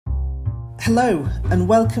Hello and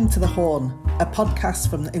welcome to The Horn, a podcast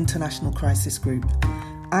from the International Crisis Group.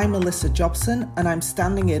 I'm Alyssa Jobson and I'm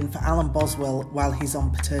standing in for Alan Boswell while he's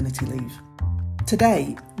on paternity leave.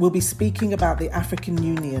 Today, we'll be speaking about the African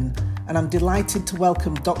Union, and I'm delighted to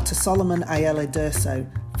welcome Dr. Solomon Ayele Durso,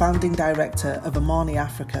 Founding Director of Amani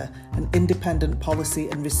Africa, an independent policy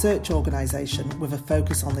and research organisation with a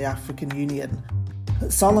focus on the African Union.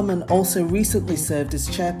 Solomon also recently served as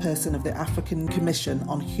chairperson of the African Commission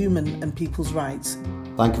on Human and People's Rights.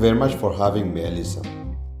 Thank you very much for having me, Alyssa.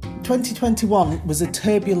 2021 was a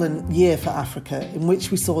turbulent year for Africa, in which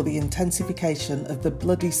we saw the intensification of the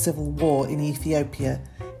bloody civil war in Ethiopia,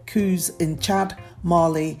 coups in Chad,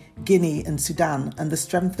 Mali, Guinea and Sudan, and the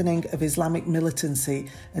strengthening of Islamic militancy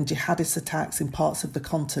and jihadist attacks in parts of the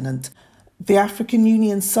continent. The African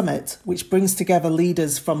Union Summit, which brings together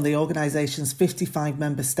leaders from the organisation's 55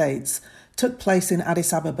 member states, took place in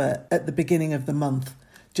Addis Ababa at the beginning of the month,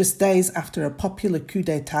 just days after a popular coup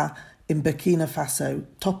d'etat in Burkina Faso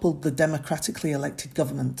toppled the democratically elected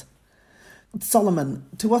government. Solomon,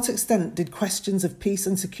 to what extent did questions of peace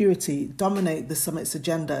and security dominate the summit's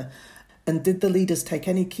agenda, and did the leaders take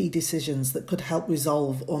any key decisions that could help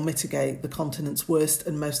resolve or mitigate the continent's worst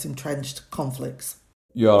and most entrenched conflicts?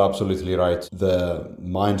 You are absolutely right. The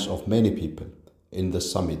minds of many people in the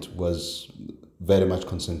summit was very much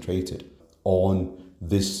concentrated on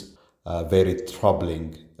this very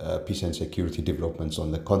troubling peace and security developments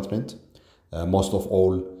on the continent. Most of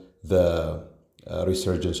all, the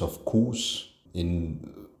resurgence of coups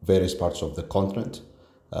in various parts of the continent,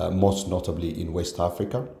 most notably in West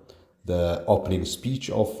Africa. The opening speech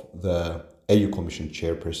of the AU Commission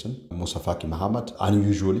chairperson, Moussa Faki Mahamat,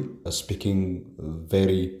 unusually speaking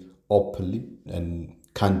very openly and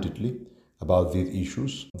candidly about these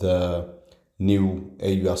issues. The new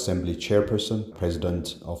AU Assembly chairperson,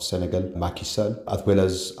 President of Senegal, Macky Sall, as well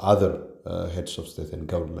as other heads of state and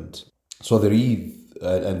government. So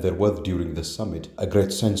there was during the summit a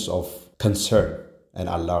great sense of concern and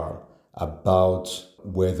alarm about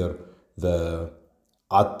whether the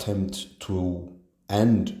attempt to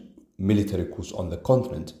end military coups on the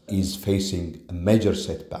continent is facing a major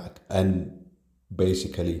setback and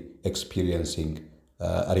basically experiencing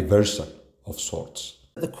a reversal of sorts.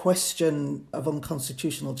 The question of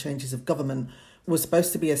unconstitutional changes of government was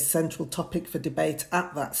supposed to be a central topic for debate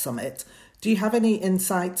at that summit. Do you have any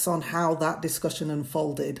insights on how that discussion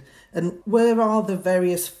unfolded? And where are the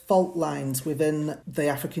various fault lines within the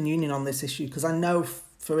African Union on this issue? Because I know,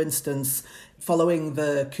 for instance, following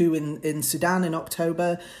the coup in Sudan in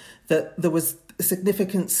October, that there was a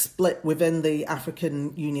significant split within the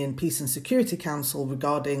African Union Peace and Security Council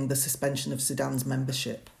regarding the suspension of Sudan's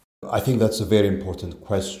membership. I think that's a very important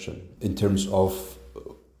question in terms of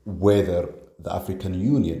whether the African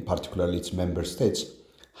Union, particularly its member states,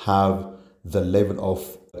 have the level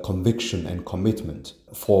of conviction and commitment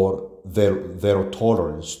for their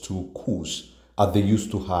tolerance to coups as they used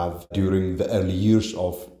to have during the early years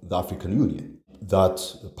of the African Union. That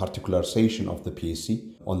particularization of the PAC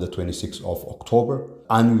on the 26th of October,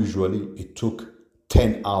 unusually it took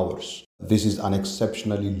 10 hours. This is an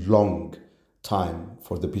exceptionally long time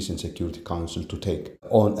for the Peace and Security Council to take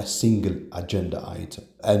on a single agenda item.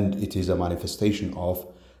 And it is a manifestation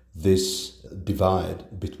of this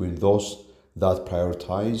divide between those that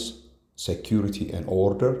prioritize security and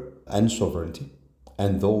order and sovereignty,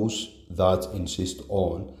 and those that insist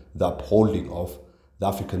on the upholding of the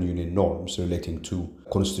African Union norms relating to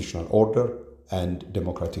constitutional order and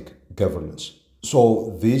democratic governance.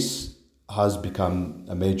 So this has become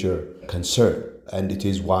a major concern, and it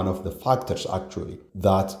is one of the factors actually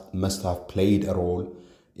that must have played a role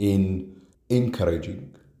in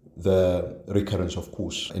encouraging the recurrence of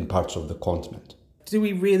coups in parts of the continent. Do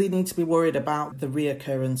we really need to be worried about the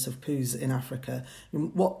reoccurrence of coups in Africa?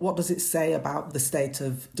 What does it say about the state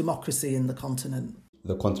of democracy in the continent?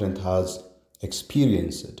 The continent has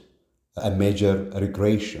experienced a major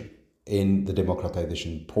regression in the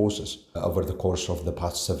democratization process over the course of the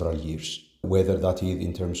past several years, whether that is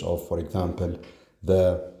in terms of, for example,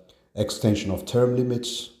 the extension of term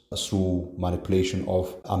limits through manipulation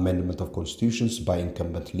of amendment of constitutions by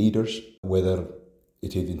incumbent leaders, whether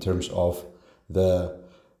it is in terms of the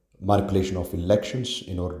manipulation of elections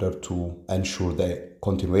in order to ensure the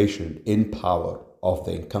continuation in power of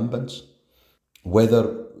the incumbents,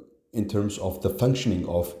 whether in terms of the functioning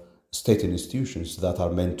of state institutions that are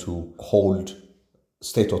meant to hold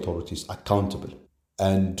state authorities accountable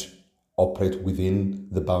and operate within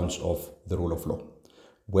the bounds of the rule of law.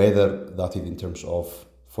 Whether that is in terms of,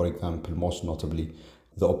 for example, most notably,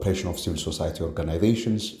 the operation of civil society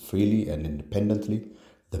organizations freely and independently,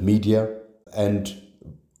 the media, and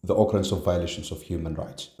the occurrence of violations of human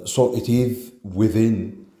rights. So it is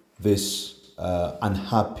within this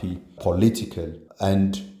unhappy political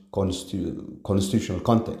and constitutional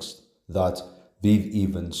context that these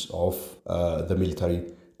events of the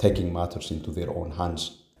military taking matters into their own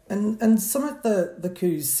hands. And some of the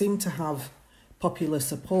coups seem to have popular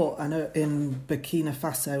support. I know in Burkina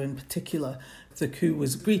Faso in particular, the coup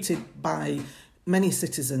was greeted by many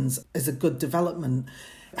citizens as a good development.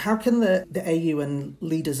 How can the AU and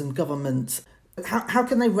leaders and governments, how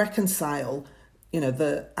can they reconcile,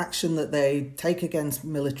 the action that they take against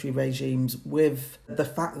military regimes with the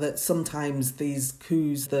fact that sometimes these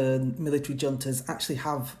coups, the military juntas, actually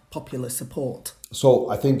have popular support? So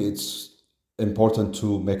I think it's important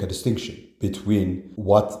to make a distinction between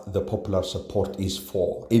what the popular support is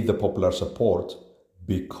for. Is the popular support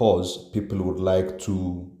because people would like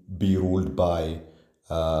to be ruled by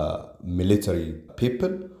military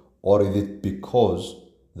people, or is it because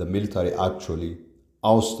the military actually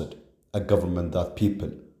ousted a government that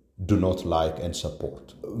people do not like and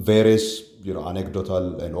support? Various,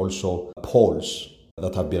 anecdotal and also polls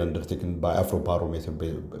that have been undertaken by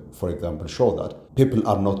Afrobarometer, for example, show that people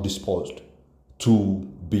are not disposed to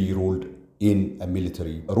be ruled in a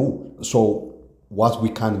military rule. So what we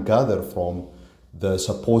can gather from the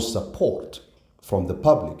supposed support from the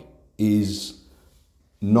public is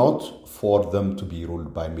not for them to be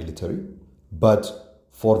ruled by military, but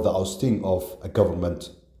for the ousting of a government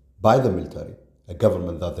by the military, a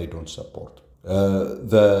government that they don't support.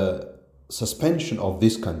 The suspension of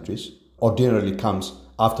these countries ordinarily comes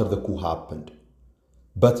after the coup happened,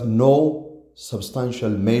 but no substantial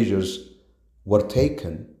measures were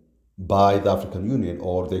taken by the African Union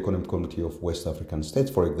or the Economic Community of West African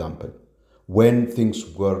States, for example, when things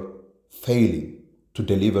were failing to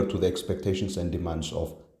deliver to the expectations and demands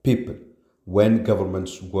of people, when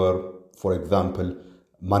governments were, for example,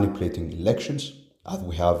 manipulating elections, as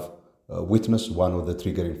we have witnessed. One of the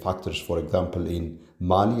triggering factors, for example, in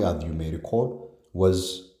Mali, as you may recall,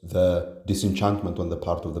 was the disenchantment on the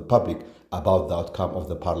part of the public about the outcome of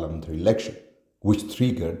the parliamentary election, which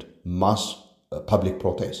triggered mass public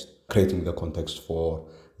protest, creating the context for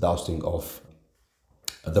the ousting of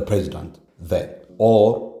the president then.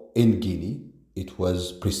 Or in Guinea, it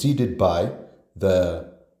was preceded by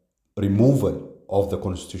the removal of the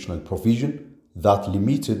constitutional provision that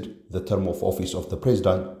limited the term of office of the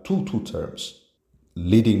president to 2 terms,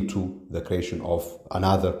 leading to the creation of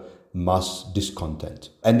another mass discontent.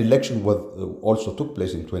 An election also took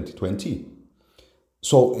place in 2020.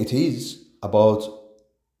 So it is about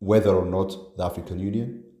whether or not the African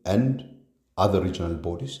Union and other regional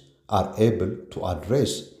bodies are able to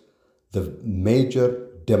address the major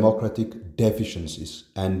democratic deficiencies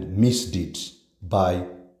and misdeeds by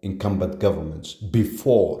incumbent governments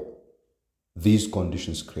before these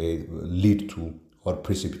conditions lead to or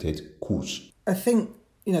precipitate coups. I think,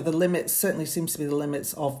 the limits certainly seems to be the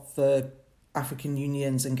limits of the African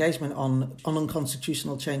Union's engagement on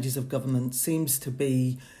unconstitutional changes of government seems to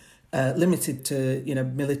be limited to,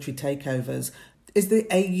 military takeovers. Is the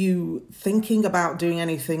AU thinking about doing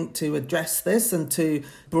anything to address this and to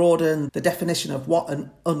broaden the definition of what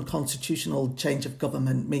an unconstitutional change of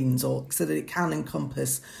government means, or so that it can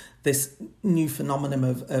encompass this new phenomenon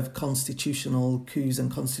of constitutional coups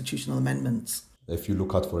and constitutional amendments? If you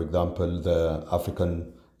look at, for example, the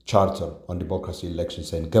African Charter on Democracy,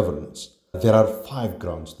 Elections and Governance, there are 5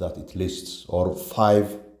 grounds that it lists, or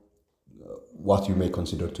 5 what you may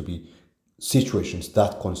consider to be situations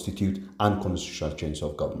that constitute unconstitutional change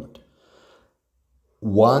of government.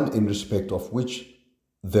 One in respect of which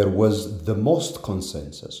there was the most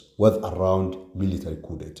consensus was around military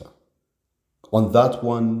coup d'etat. On that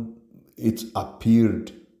one, it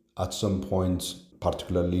appeared at some point,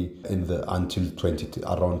 particularly around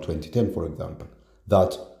 2010, for example,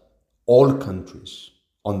 that all countries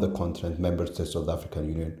on the continent, member states of the African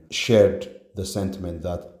Union, shared the sentiment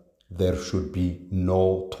that there should be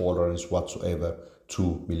no tolerance whatsoever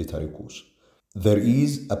to military coups. There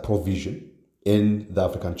is a provision in the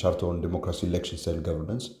African Charter on Democracy, Elections and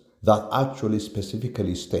Governance that actually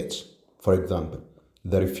specifically states, for example,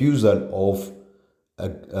 the refusal of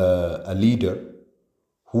a leader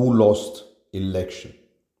who lost election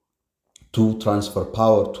to transfer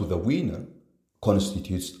power to the winner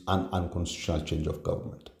constitutes an unconstitutional change of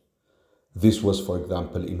government. This was, for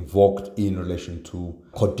example, invoked in relation to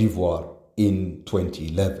Côte d'Ivoire in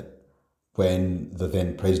 2011, when the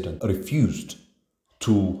then president refused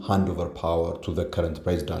to hand over power to the current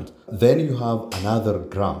president. Then you have another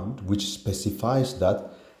ground which specifies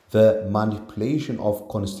that the manipulation of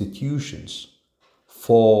constitutions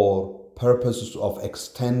for purposes of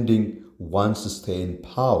extending one's stay in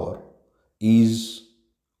power is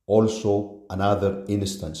also another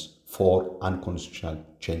instance for unconstitutional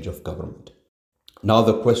change of government. Now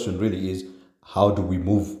the question really is, how do we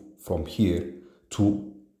move from here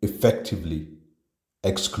to effectively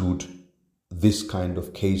exclude this kind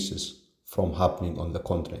of cases from happening on the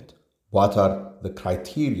continent? What are the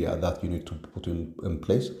criteria that you need to put in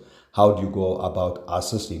place? How do you go about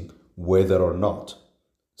assessing whether or not,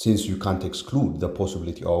 since you can't exclude the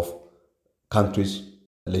possibility of countries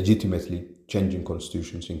legitimately changing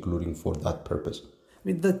constitutions, including for that purpose? I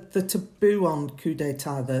mean, the taboo on coup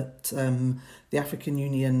d'etat that the African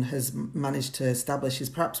Union has managed to establish is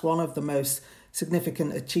perhaps one of the most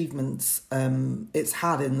significant achievements it's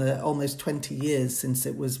had in the almost 20 years since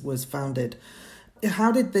it was founded.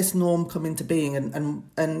 How did this norm come into being? And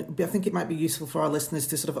I think it might be useful for our listeners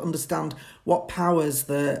to sort of understand what powers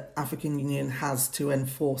the African Union has to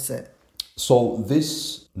enforce it. So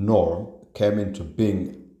this norm came into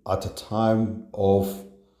being at a time of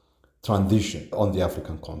transition on the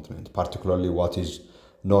African continent, particularly what is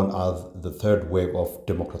known as the third wave of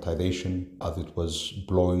democratization as it was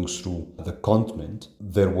blowing through the continent.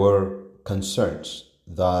 There were concerns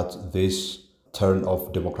that this turn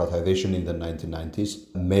of democratization in the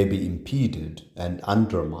 1990s may be impeded and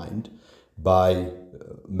undermined by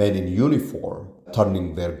men in uniform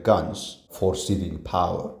turning their guns for seizing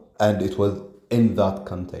power. And it was in that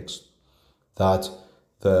context that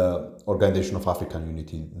the Organization of African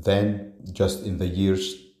Unity, then just in the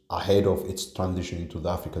years ahead of its transition into the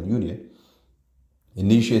African Union,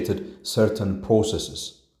 initiated certain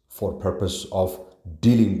processes for purpose of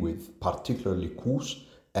dealing with particularly coups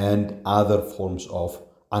and other forms of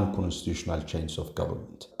unconstitutional change of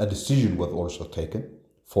government. A decision was also taken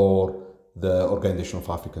for the Organization of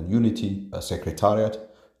African Unity, a secretariat,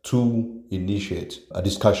 to initiate a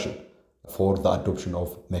discussion for the adoption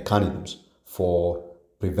of mechanisms for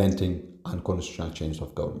preventing unconstitutional change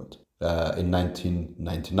of government. In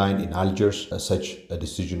 1999 in Algiers, such a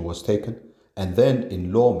decision was taken. And then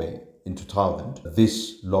in Lomé in 2000,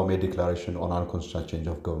 this Lomé Declaration on Unconstitutional Change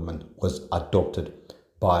of Government was adopted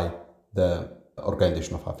by the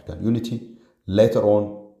Organization of African Unity. Later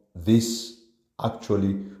on, this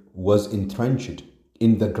actually was entrenched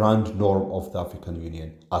in the grand norm of the African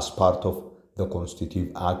Union as part of the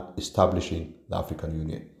Constitutive Act establishing the African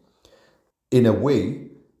Union. In a way,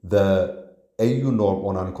 the AU norm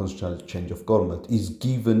on unconstitutional change of government is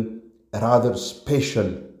given a rather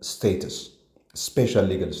special status, special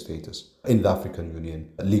legal status in the African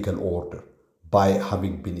Union legal order by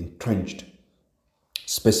having been entrenched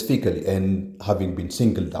specifically and having been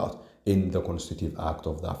singled out in the Constitutive Act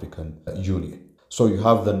of the African Union. So you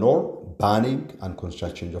have the norm banning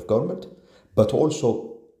unconstitutional change of government, but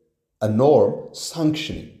also a norm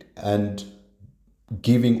sanctioning and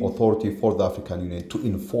giving authority for the African Union to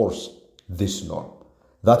enforce this norm.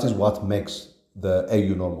 That is what makes the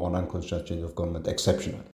AU norm on unconstitutional change of government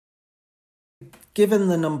exceptional. Given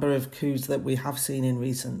the number of coups that we have seen in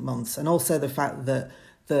recent months, and also the fact that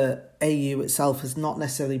the AU itself has not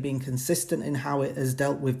necessarily been consistent in how it has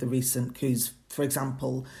dealt with the recent coups. For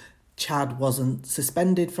example, Chad wasn't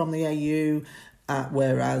suspended from the AU,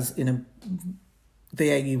 whereas the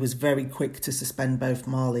AU was very quick to suspend both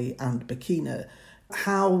Mali and Burkina.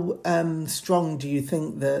 How strong do you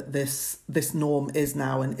think that this norm is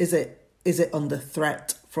now, and is it under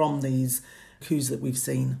threat from these coups that we've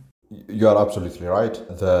seen? You are absolutely right.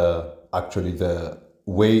 The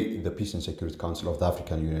way the Peace and Security Council of the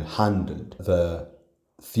African Union handled the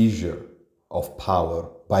seizure of power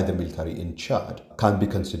by the military in Chad can be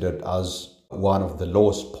considered as one of the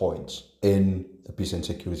lowest points in the Peace and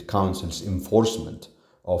Security Council's enforcement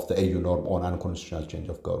of the AU norm on unconstitutional change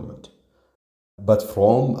of government. But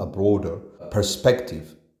from a broader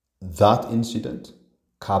perspective, that incident,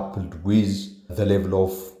 coupled with the level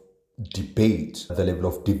of debate, the level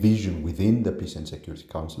of division within the Peace and Security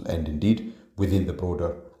Council, and indeed within the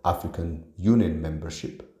broader African Union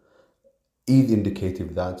membership, is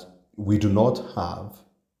indicative that we do not have,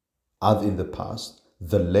 as in the past,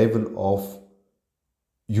 the level of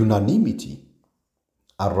unanimity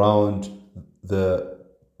around the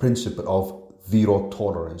principle of zero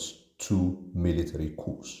tolerance to military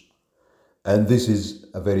coups. And this is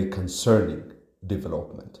a very concerning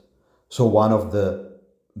development. So one of the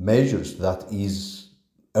measures that is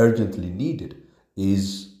urgently needed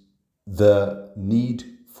is the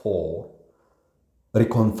need for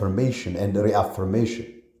reconfirmation and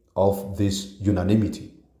reaffirmation of this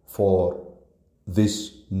unanimity for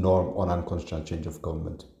this norm on unconstitutional change of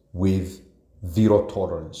government with zero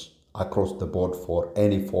tolerance across the board for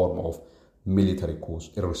any form of military coups,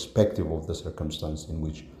 irrespective of the circumstance in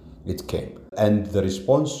which it came. And the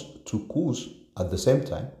response to coups at the same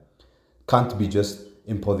time can't be just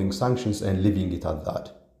imposing sanctions and leaving it at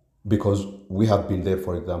that. Because we have been there,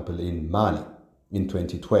 for example, in Mali in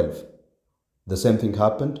 2012. The same thing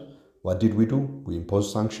happened. What did we do? We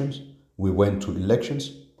imposed sanctions. We went to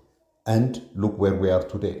elections. And look where we are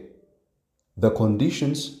today. The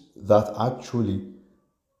conditions that actually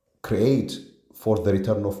create for the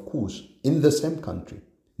return of coups in the same country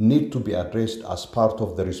need to be addressed as part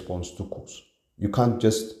of the response to coups. You can't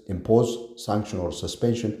just impose sanction or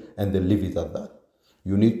suspension and then leave it at that.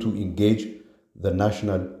 You need to engage the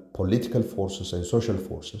national political forces and social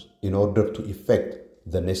forces in order to effect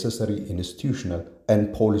the necessary institutional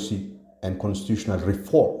and policy and constitutional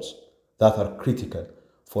reforms that are critical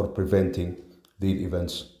for preventing these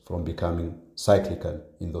events from becoming cyclical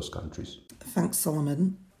in those countries. Thanks,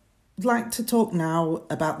 Solomon. I'd like to talk now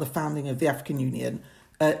about the founding of the African Union.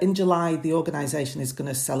 In July, the organisation is going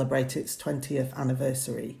to celebrate its 20th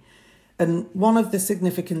anniversary. And one of the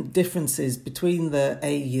significant differences between the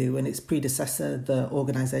AU and its predecessor, the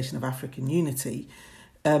Organisation of African Unity,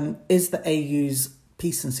 is the AU's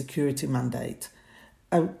peace and security mandate.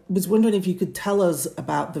 I was wondering if you could tell us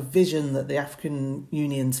about the vision that the African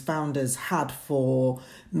Union's founders had for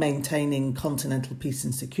maintaining continental peace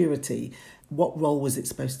and security. What role was it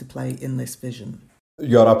supposed to play in this vision?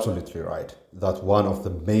 You're absolutely right that one of the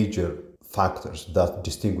major factors that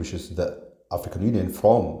distinguishes the African Union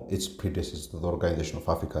from its predecessor, the Organization of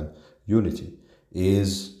African Unity,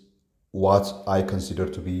 is what I consider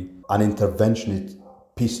to be an interventionist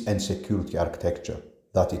peace and security architecture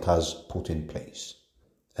that it has put in place.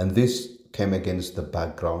 And this came against the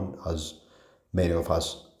background, as many of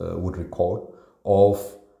us would recall, of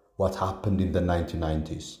what happened in the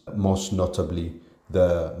 1990s, most notably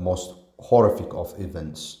the most horrific of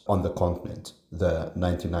events on the continent, the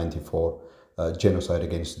 1994 genocide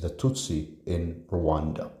against the Tutsi in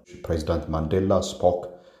Rwanda. President Mandela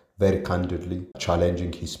spoke very candidly,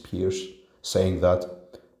 challenging his peers, saying that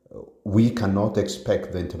we cannot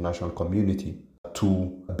expect the international community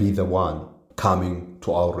to be the one coming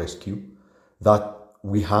to our rescue, that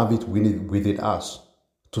we have it within us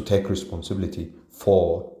to take responsibility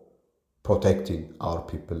for protecting our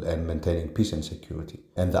people and maintaining peace and security.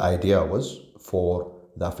 And the idea was for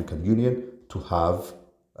the African Union to have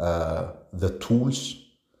the tools,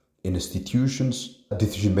 institutions,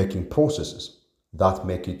 decision-making processes that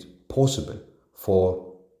make it possible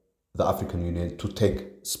for the African Union to take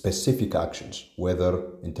specific actions, whether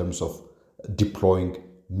in terms of deploying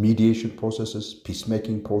mediation processes,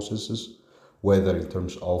 peacemaking processes, whether in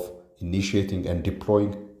terms of initiating and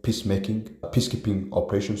deploying peacekeeping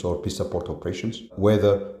operations or peace support operations,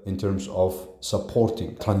 whether in terms of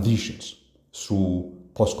supporting transitions through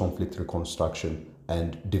post-conflict reconstruction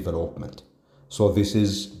and development. So this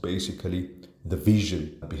is basically the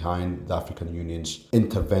vision behind the African Union's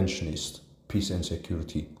interventionist peace and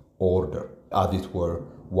security order. As it were,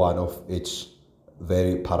 one of its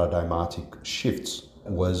very paradigmatic shifts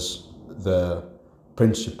was the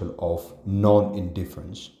principle of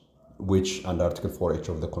non-indifference, which under Article 4H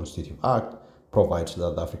of the Constitutive Act provides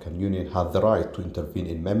that the African Union had the right to intervene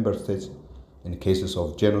in member states in cases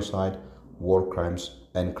of genocide, war crimes,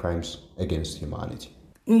 and crimes against humanity.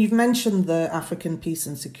 You've mentioned the African peace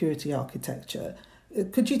and security architecture.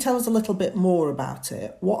 Could you tell us a little bit more about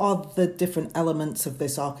it? What are the different elements of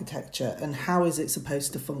this architecture and how is it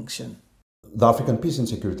supposed to function? The African peace and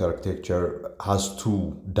security architecture has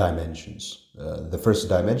two dimensions. The first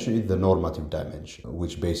dimension is the normative dimension,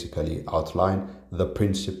 which basically outline the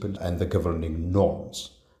principles and the governing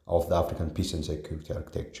norms of the African peace and security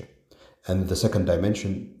architecture. And the second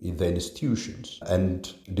dimension is the institutions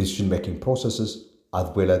and decision-making processes as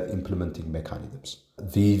well as implementing mechanisms.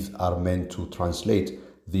 These are meant to translate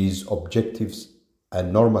these objectives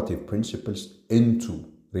and normative principles into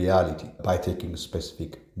reality by taking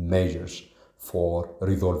specific measures for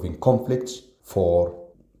resolving conflicts, for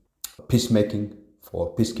peacemaking,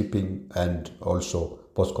 for peacekeeping, and also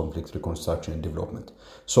post-conflict reconstruction and development.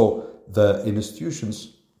 So the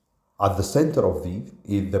institutions at the center of these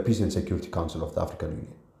is the Peace and Security Council of the African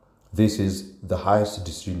Union. This is the highest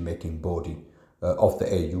decision-making body of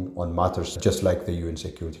the AU on matters just like the UN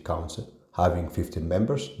Security Council, having 15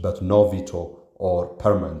 members, but no veto or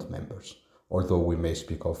permanent members, although we may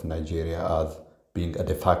speak of Nigeria as being a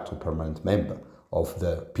de facto permanent member of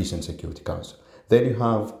the Peace and Security Council. Then you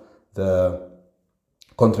have the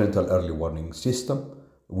Continental Early Warning System,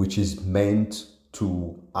 which is meant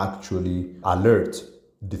to actually alert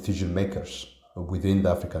decision makers within the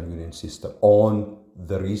African Union system on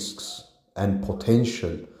the risks and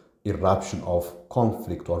potential eruption of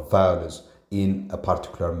conflict or violence in a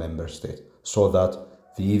particular member state, so that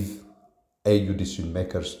these AU decision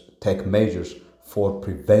makers take measures for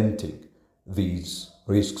preventing these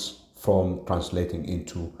risks from translating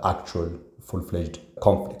into actual full-fledged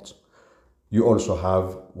conflicts. You also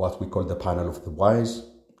have what we call the panel of the wise.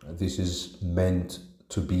 This is meant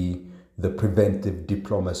to be the preventive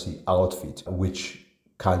diplomacy outfit, which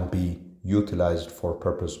can be utilized for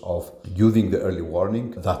purpose of using the early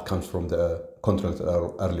warning that comes from the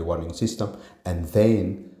continental early warning system, and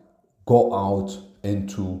then go out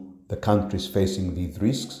into the countries facing these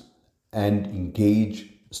risks and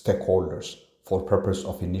engage stakeholders for purpose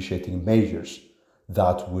of initiating measures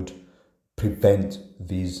that would prevent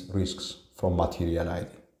these risks from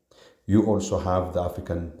materializing. You also have the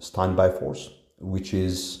African Standby Force, which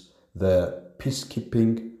is the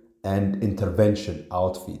peacekeeping and intervention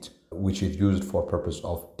outfit, which is used for purpose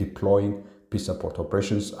of deploying peace support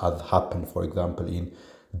operations, as happened, for example, in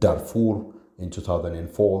Darfur in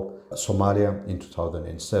 2004, Somalia in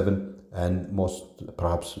 2007, and most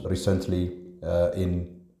perhaps recently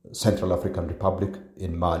in Central African Republic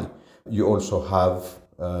in Mali. You also have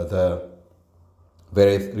the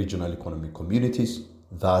various regional economic communities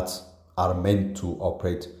that are meant to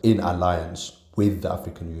operate in alliance with the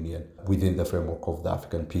African Union within the framework of the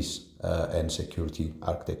African peace and security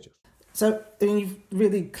architecture. So you've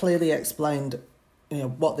really clearly explained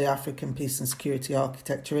what the African peace and security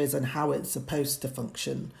architecture is and how it's supposed to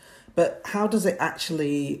function. But how does it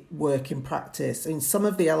actually work in practice? I mean, some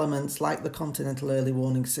of the elements, like the Continental Early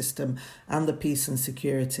Warning System and the peace and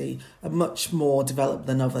security, are much more developed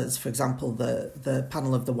than others. For example, the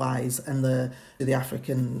Panel of the Wise and the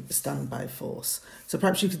African Standby Force. So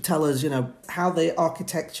perhaps you could tell us, how the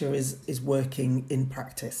architecture is working in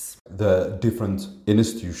practice. The different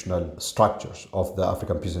institutional structures of the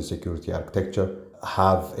African peace and security architecture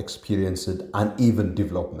have experienced uneven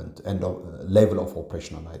development and level of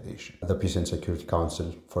operationalization. The Peace and Security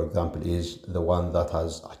Council, for example, is the one that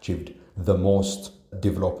has achieved the most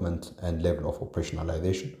development and level of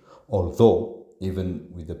operationalization, although even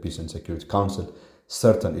with the Peace and Security Council,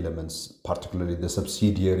 certain elements, particularly the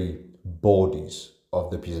subsidiary bodies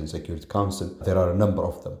of the Peace and Security Council, there are a number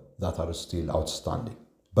of them that are still outstanding,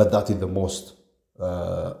 but that is the most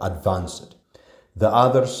advanced. The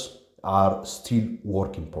others are still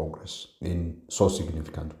work in progress in so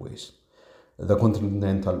significant ways. The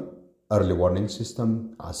Continental Early Warning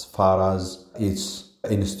System, as far as its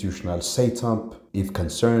institutional setup is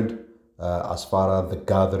concerned, as far as the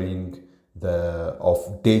gathering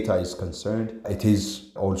of data is concerned, it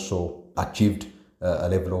is also achieved a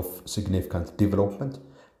level of significant development.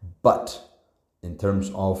 But in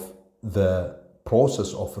terms of the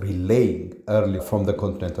process of relaying early from the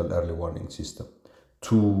Continental Early Warning System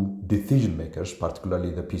to decision makers, particularly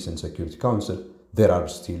the Peace and Security Council, there are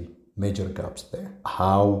still major gaps there.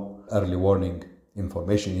 How early warning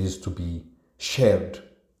information is to be shared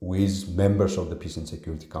with members of the Peace and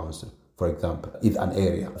Security Council, for example, is an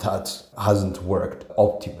area that hasn't worked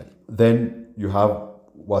optimally. Then you have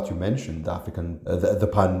what you mentioned, the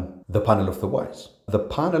Panel of the Wise. The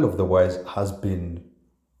Panel of the Wise has been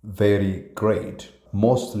very great,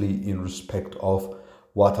 mostly in respect of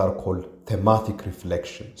what are called thematic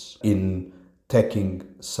reflections, in taking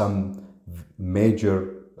some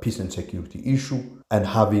major peace and security issue and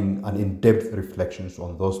having an in-depth reflections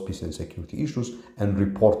on those peace and security issues and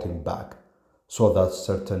reporting back, so that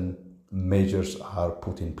certain measures are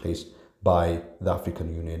put in place by the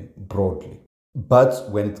African Union broadly. But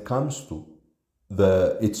when it comes to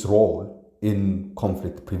its role in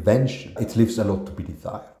conflict prevention, it leaves a lot to be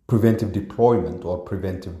desired. Preventive deployment or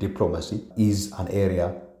preventive diplomacy is an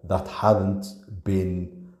area that hasn't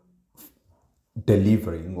been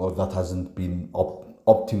delivering or that hasn't been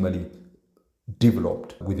optimally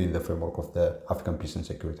developed within the framework of the African peace and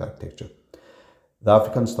security architecture. The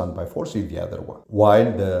African Standby Force is the other one.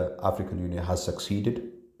 While the African Union has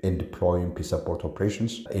succeeded in deploying peace support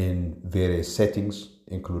operations in various settings,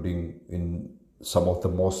 including in some of the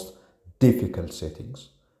most difficult settings,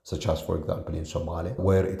 such as, for example, in Somalia,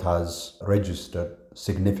 where it has registered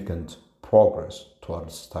significant progress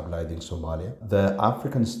towards stabilizing Somalia. The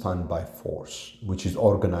African Standby Force, which is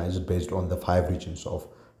organized based on the 5 regions of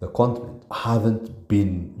the continent, haven't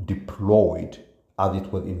been deployed as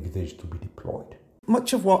it was envisaged to be deployed.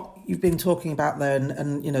 Much of what you've been talking about there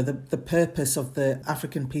and the purpose of the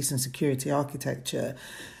African peace and security architecture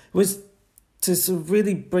was to sort of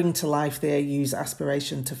really bring to life the AU's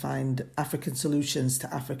aspiration to find African solutions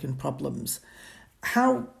to African problems.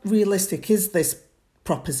 How realistic is this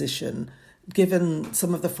proposition given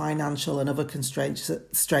some of the financial and other constraints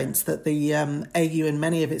that the AU and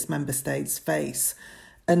many of its member states face?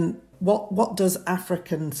 And what does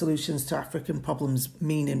African solutions to African problems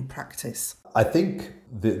mean in practice? I think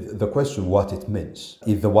the question what it means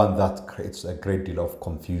is the one that creates a great deal of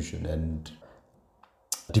confusion and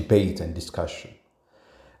debate and discussion.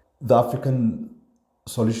 The African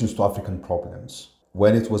solutions to African problems,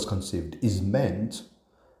 when it was conceived, is meant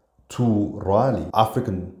to rally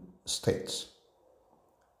African states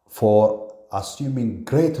for assuming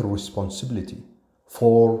greater responsibility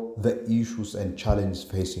for the issues and challenges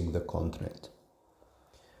facing the continent.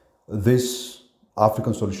 This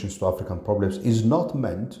African solutions to African problems is not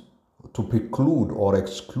meant to preclude or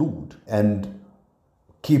exclude and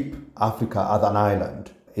keep Africa as an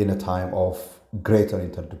island in a time of greater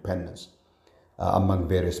interdependence among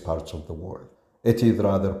various parts of the world. It is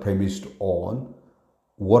rather premised on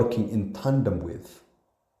working in tandem with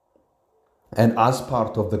and as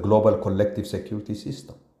part of the global collective security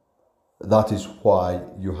system. That is why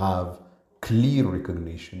you have clear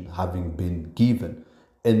recognition having been given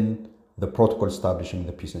in the protocol establishing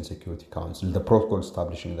the Peace and Security Council, the protocol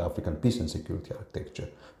establishing the African Peace and Security Architecture,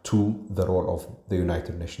 to the role of the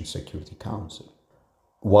United Nations Security Council.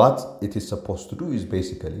 What it is supposed to do is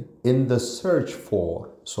basically, in the search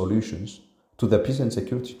for solutions to the peace and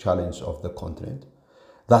security challenge of the continent,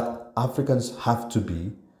 that Africans have to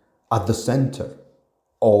be at the center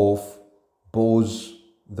of both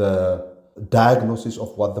the diagnosis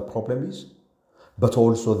of what the problem is, but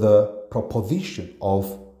also the proposition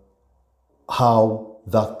of how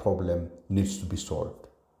that problem needs to be solved.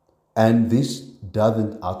 And this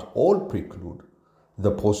doesn't at all preclude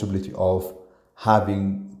the possibility of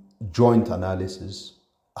having joint analysis,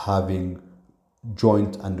 having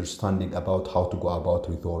joint understanding about how to go about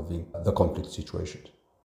resolving the conflict situation.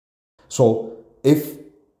 So if,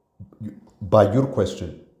 by your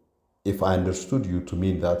question, if I understood you to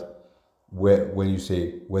mean that when you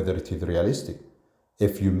say whether it is realistic,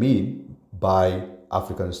 if you mean by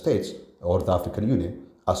African states or the African Union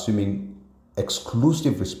assuming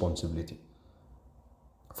exclusive responsibility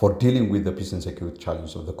for dealing with the peace and security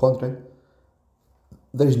challenges of the continent,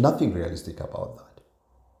 there is nothing realistic about that.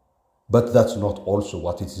 But that's not also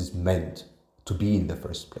what it is meant to be in the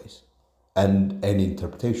first place. And any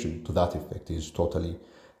interpretation to that effect is totally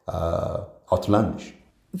outlandish.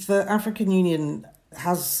 The African Union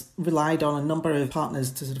has relied on a number of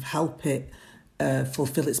partners to sort of help it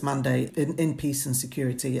fulfill its mandate in peace and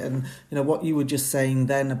security. And what you were just saying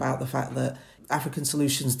then about the fact that African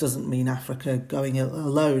solutions doesn't mean Africa going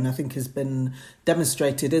alone, I think has been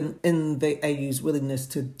demonstrated in the AU's willingness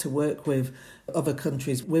to work with other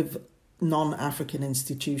countries, with non-African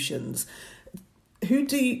institutions. Who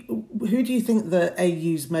do you think the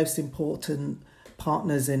AU's most important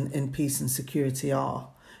partners in peace and security are?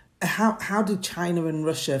 How do China and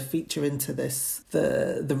Russia feature into this,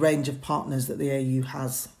 the range of partners that the AU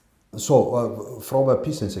has? So from a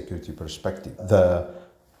peace and security perspective, the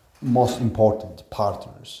most important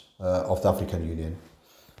partners of the African Union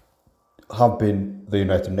have been the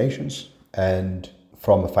United Nations, and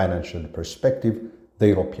from a financial perspective, the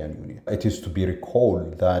European Union. It is to be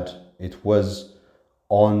recalled that it was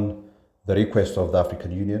on the request of the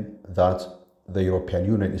African Union that the European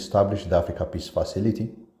Union established the Africa Peace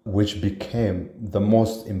Facility, which became the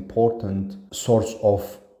most important source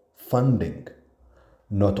of funding,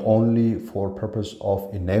 not only for purpose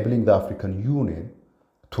of enabling the African Union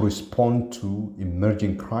to respond to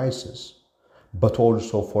emerging crises, but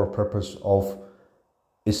also for purpose of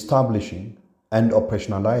establishing and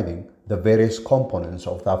operationalizing the various components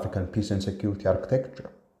of the African peace and security architecture.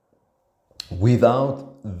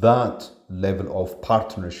 Without that level of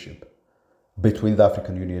partnership between the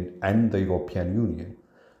African Union and the European Union,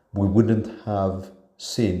 we wouldn't have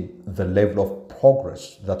seen the level of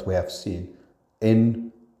progress that we have seen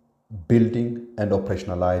in building and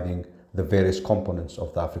operationalizing the various components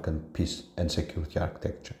of the African peace and security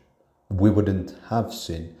architecture. We wouldn't have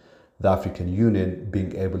seen the African Union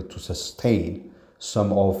being able to sustain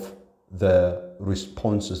some of the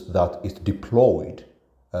responses that it deployed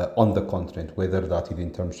on the continent, whether that is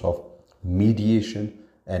in terms of mediation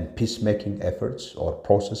and peacemaking efforts or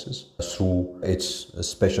processes, through its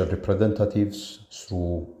special representatives,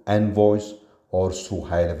 through envoys, or through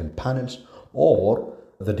high-level panels, or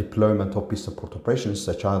the deployment of peace support operations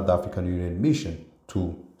such as the African Union mission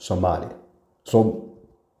to Somalia. So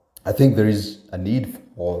I think there is a need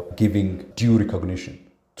for giving due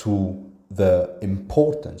recognition to the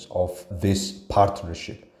importance of this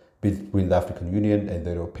partnership between the African Union and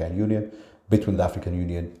the European Union, between the African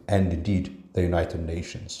Union and indeed the United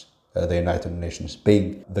Nations. the United Nations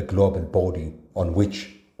being the global body on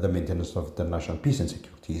which the maintenance of international peace and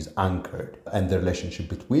security is anchored, and the relationship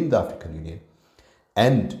between the African Union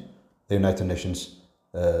and the United Nations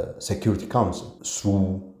Security Council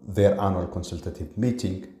through their annual consultative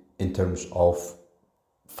meeting in terms of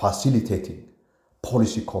facilitating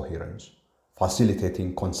policy coherence,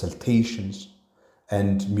 facilitating consultations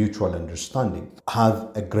and mutual understanding, have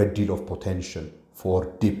a great deal of potential for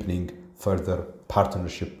deepening further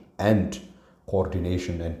partnership and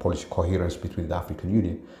coordination and policy coherence between the African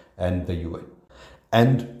Union and the UN.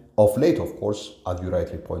 And of late, of course, as you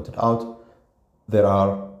rightly pointed out, there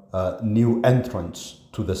are new entrants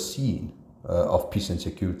to the scene of peace and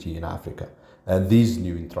security in Africa. And these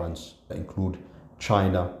new entrants include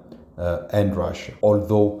China and Russia.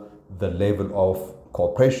 Although the level of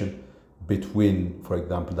cooperation between, for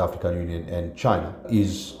example, the African Union and China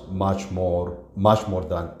is much more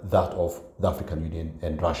than that of the African Union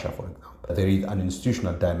and Russia, for example. There is an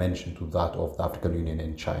institutional dimension to that of the African Union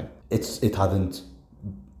and China. It hasn't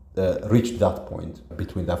reached that point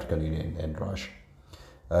between the African Union and Russia.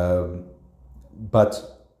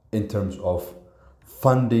 But in terms of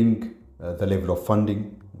funding, the level of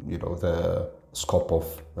funding, the scope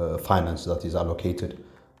of finance that is allocated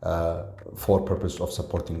for purpose of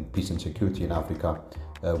supporting peace and security in Africa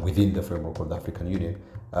within the framework of the African Union,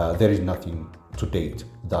 there is nothing to date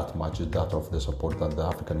that much as that of the support that the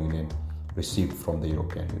African Union received from the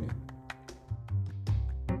European Union.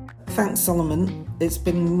 Thanks, Solomon. It's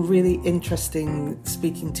been really interesting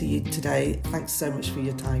speaking to you today. Thanks so much for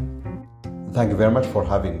your time. Thank you very much for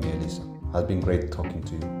having me, Elisa. It has been great talking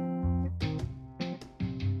to you.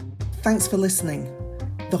 Thanks for listening.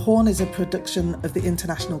 The Horn is a production of the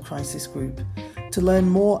International Crisis Group. To learn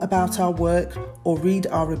more about our work or read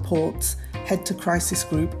our reports, head to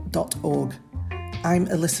crisisgroup.org. I'm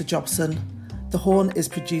Alyssa Jobson. The Horn is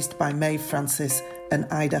produced by Maeve Francis and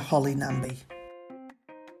Ida Holly Namby.